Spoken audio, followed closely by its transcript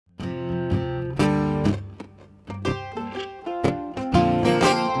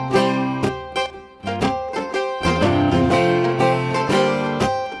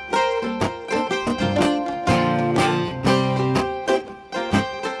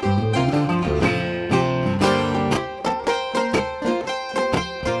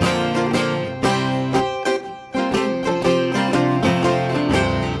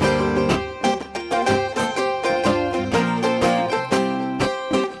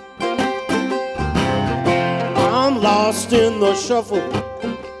I'm lost in the shuffle,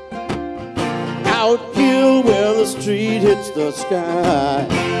 out here where the street hits the sky.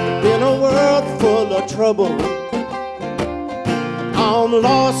 In a world full of trouble, I'm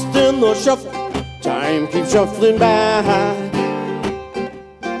lost in the shuffle. Time keeps shuffling by.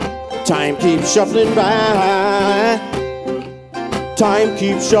 Time keeps shuffling by. Time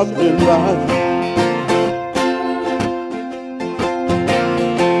keeps shuffling by.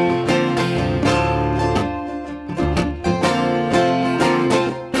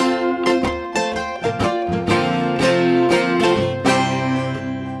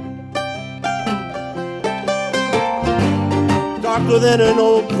 Darker than an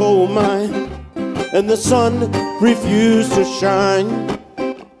old coal mine, and the sun refused to shine.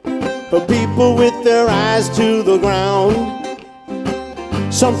 But people with their eyes to the ground.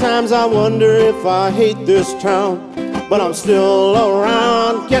 Sometimes I wonder if I hate this town, but I'm still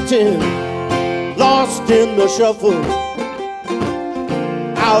around, getting lost in the shuffle,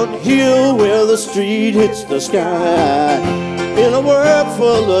 out here where the street hits the sky. In a world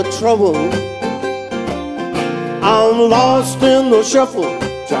full of trouble, I'm lost in the shuffle.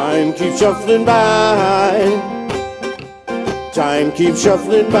 Time keeps shuffling by. Time keeps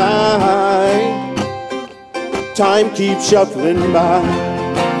shuffling by. Time keeps shuffling by.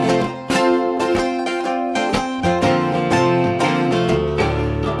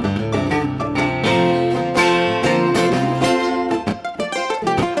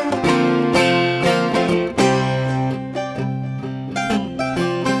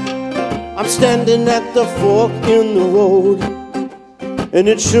 I'm standing at the fork in the road, and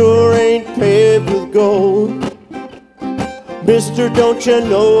it sure ain't paved with gold. Mister, don't you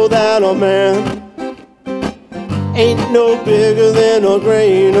know that a man ain't no bigger than a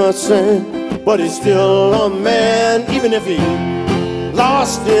grain of sand? But he's still a man, even if he's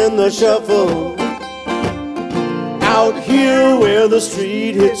lost in the shuffle, out here where the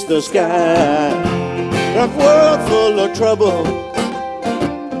street hits the sky. A world full of trouble,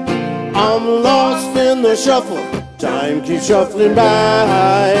 I'm lost in the shuffle. Time keeps shuffling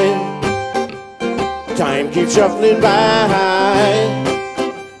by. Time keeps shuffling by.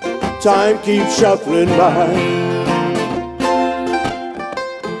 Time keeps shuffling by.